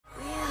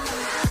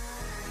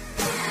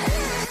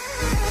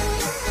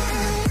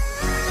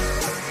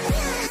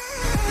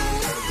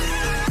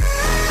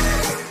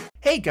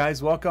Hey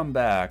guys, welcome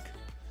back.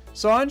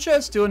 So I'm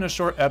just doing a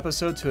short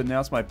episode to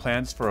announce my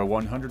plans for a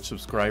 100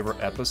 subscriber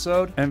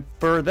episode. And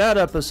for that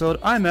episode,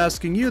 I'm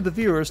asking you, the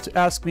viewers, to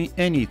ask me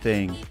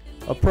anything.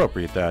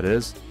 Appropriate, that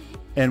is.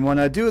 And when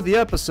I do the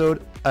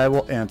episode, I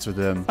will answer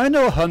them. I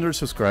know 100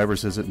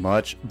 subscribers isn't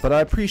much, but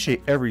I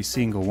appreciate every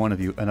single one of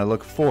you, and I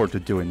look forward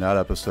to doing that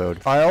episode.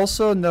 I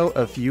also know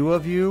a few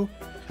of you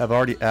have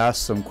already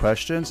asked some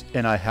questions,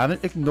 and I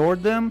haven't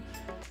ignored them,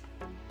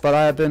 but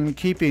I have been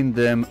keeping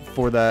them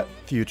for that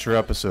future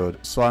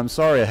episode. So I'm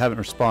sorry I haven't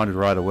responded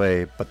right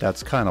away, but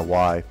that's kind of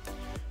why.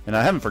 And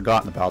I haven't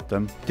forgotten about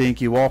them.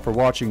 Thank you all for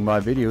watching my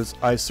videos.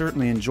 I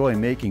certainly enjoy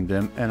making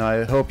them, and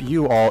I hope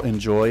you all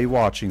enjoy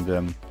watching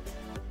them.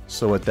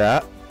 So with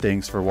that,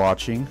 thanks for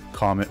watching,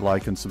 comment,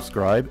 like, and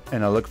subscribe,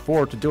 and I look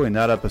forward to doing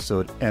that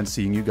episode and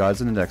seeing you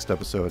guys in the next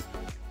episode.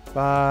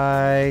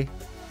 Bye!